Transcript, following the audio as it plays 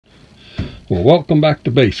Well, welcome back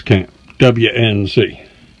to Base Camp, WNC.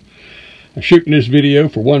 I'm shooting this video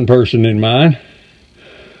for one person in mind,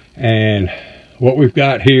 and what we've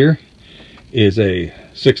got here is a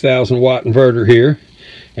 6,000 watt inverter here,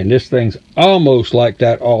 and this thing's almost like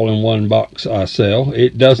that all-in-one box I sell.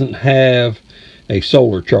 It doesn't have a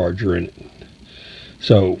solar charger in it.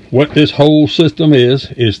 So what this whole system is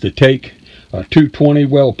to take a 220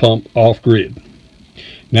 well pump off grid.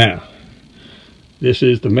 Now, this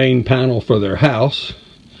is the main panel for their house.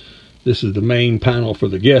 This is the main panel for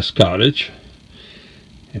the guest cottage.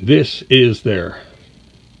 And this is their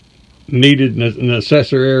needed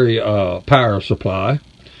necessary power supply.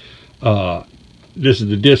 This is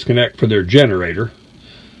the disconnect for their generator.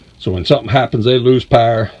 So when something happens, they lose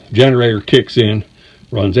power, generator kicks in,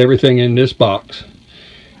 runs everything in this box.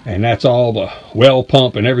 And that's all the well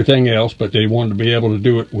pump and everything else, but they wanted to be able to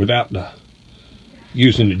do it without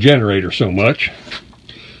using the generator so much.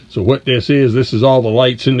 So what this is all the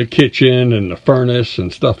lights in the kitchen and the furnace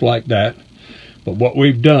and stuff like that. But what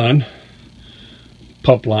we've done,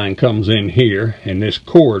 pump line comes in here, and this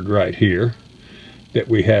cord right here that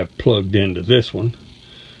we have plugged into this one,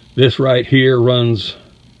 this right here runs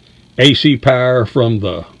AC power from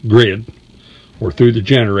the grid or through the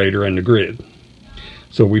generator and the grid.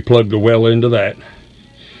 So we plug the well into that.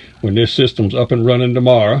 When this system's up and running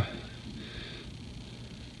tomorrow,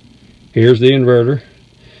 here's the inverter.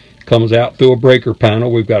 Comes out through a breaker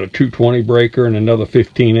panel. We've got a 220 breaker and another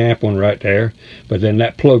 15 amp one right there. But then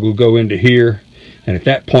that plug will go into here, and at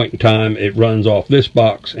that point in time it runs off this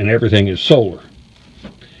box and everything is solar.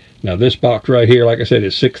 Now this box right here, like I said,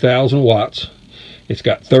 is 6,000 watts. It's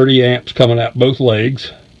got 30 amps coming out both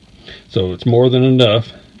legs, so it's more than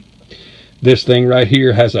enough. This thing right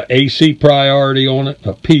here has an AC priority on it,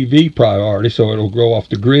 a PV priority, so it'll go off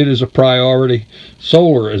the grid as a priority,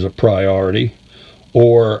 solar as a priority,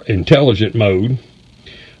 or intelligent mode.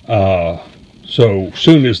 So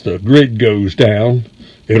soon as the grid goes down,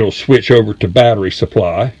 it'll switch over to battery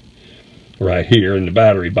supply right here in the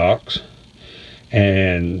battery box.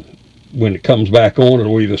 And when it comes back on,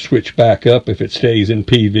 it'll either switch back up if it stays in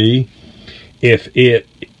PV. If it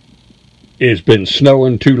has been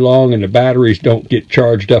snowing too long and the batteries don't get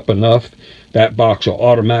charged up enough, that box will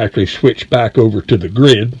automatically switch back over to the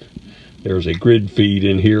grid. There's a grid feed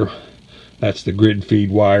in here. That's the grid feed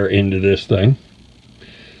wire into this thing.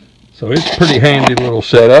 So it's a pretty handy little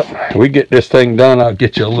setup. We get this thing done, I'll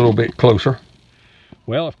get you a little bit closer.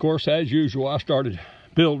 Well, of course, as usual, I started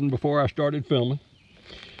building before I started filming.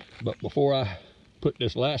 But before I put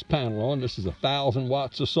this last panel on, this is 1,000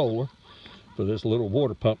 watts of solar for this little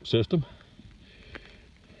water pump system.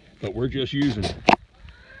 But we're just using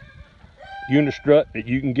unistrut that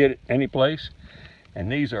you can get at any place.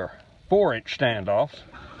 And these are 4-inch standoffs.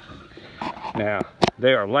 Now,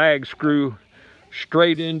 they are lag screw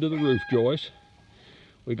straight into the roof joist.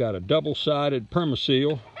 We got a double-sided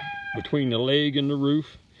permaseal between the leg and the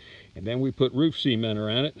roof. And then we put roof cement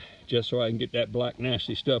around it, just so I can get that black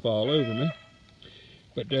nasty stuff all over me.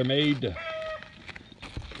 But they're made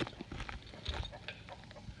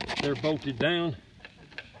they're bolted down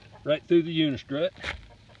right through the unistrut,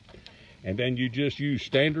 and then you just use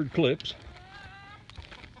standard clips.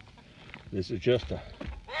 This is just a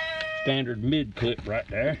standard mid clip right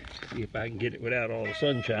there. See if I can get it without all the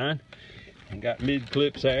sunshine. And got mid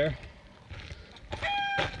clips there.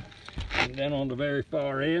 And then on the very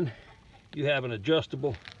far end, you have an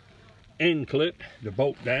adjustable end clip to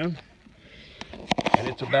bolt down. And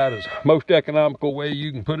it's about as most economical way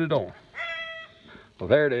you can put it on. Well,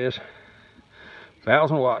 there it is.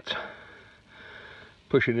 1,000 watts.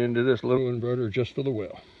 Pushing into this little inverter just for the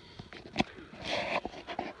well.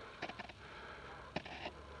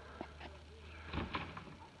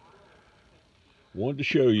 Wanted to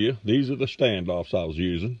show you, these are the standoffs I was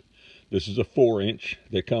using. This is a 4-inch.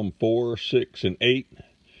 They come 4, 6, and 8.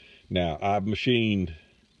 Now, I've machined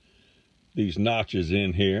these notches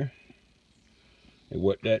in here. And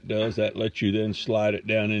what that does, that lets you then slide it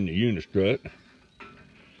down in the unistrut.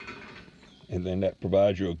 And then that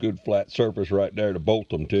provides you a good flat surface right there to bolt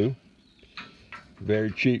them to.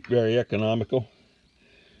 Very cheap, very economical.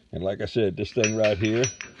 And like I said, this thing right here,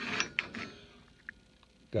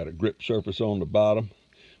 got a grip surface on the bottom.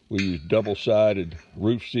 We use double-sided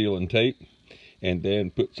roof sealing tape, and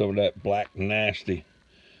then put some of that black nasty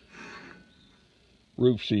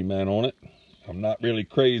roof cement on it. I'm not really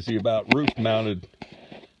crazy about roof-mounted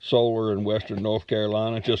solar in western North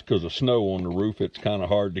Carolina, just because of snow on the roof. It's kind of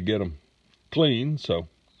hard to get them clean. So,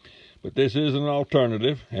 but this is an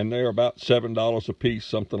alternative, and they're about $7 a piece,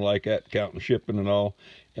 something like that, counting shipping and all,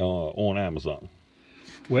 on Amazon.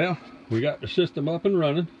 Well, we got the system up and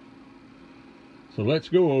running. So let's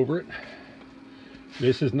go over it.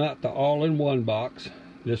 This is not the all-in-one box.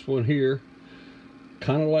 This one here,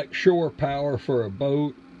 kind of like shore power for a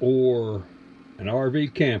boat or an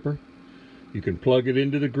RV camper. You can plug it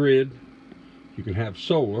into the grid. You can have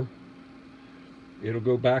solar. It'll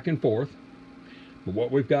go back and forth. But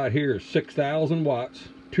what we've got here is 6,000 watts,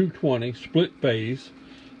 220 split phase,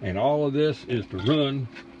 and all of this is to run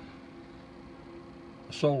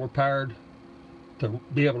solar powered, to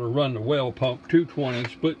be able to run the well pump 220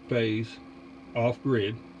 split phase off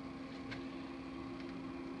grid.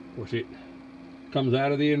 Of course, it comes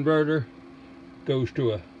out of the inverter, goes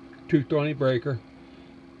to a 220 breaker.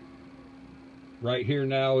 Right here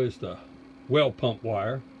now is the well pump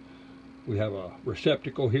wire. We have a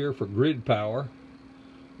receptacle here for grid power,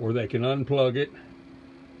 or they can unplug it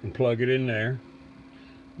and plug it in there.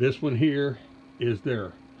 This one here is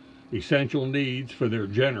their essential needs for their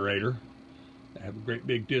generator. They have a great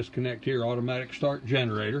big disconnect here, automatic start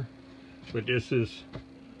generator. But this is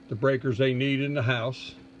the breakers they need in the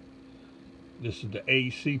house. This is the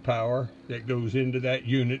AC power that goes into that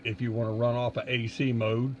unit if you want to run off of AC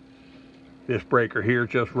mode. This breaker here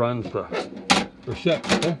just runs the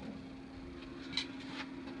receptacle.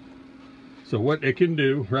 So what they can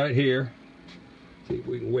do right here, see if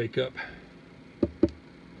we can wake up.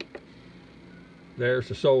 There's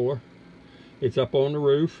the solar. It's up on the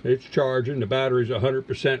roof. It's charging. The battery's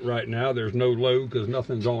 100% right now. There's no load because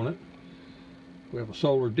nothing's on it. We have a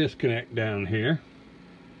solar disconnect down here.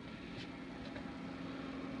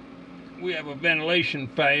 We have a ventilation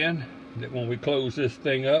fan that when we close this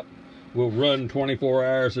thing up, will run 24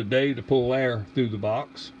 hours a day to pull air through the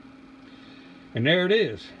box. And there it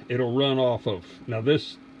is. It'll run off of, now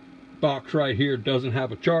this box right here doesn't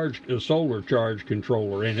have a solar charge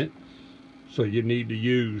controller in it. So you need to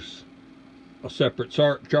use a separate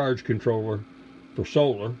charge controller for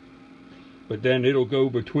solar. But then it'll go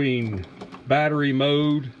between battery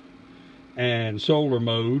mode and solar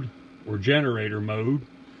mode or generator mode,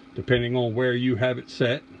 depending on where you have it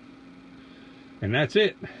set. And that's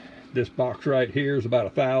it. This box right here is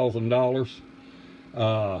about $1,000.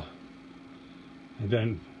 And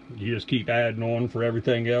then you just keep adding on for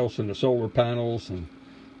everything else, and the solar panels and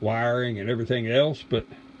wiring and everything else. But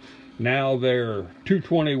now their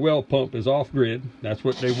 220 well pump is off grid. That's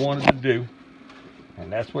what they wanted to do,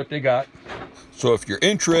 and that's what they got. So if you're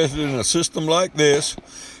interested in a system like this,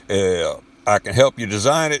 I can help you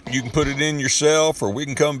design it. You can put it in yourself, or we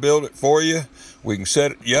can come build it for you. We can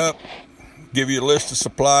set you up, give you a list of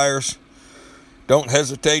suppliers. Don't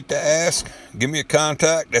hesitate to ask. Give me a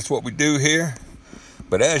contact. That's what we do here.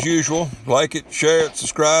 But as usual, like it, share it,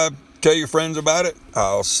 subscribe, tell your friends about it.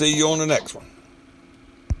 I'll see you on the next one.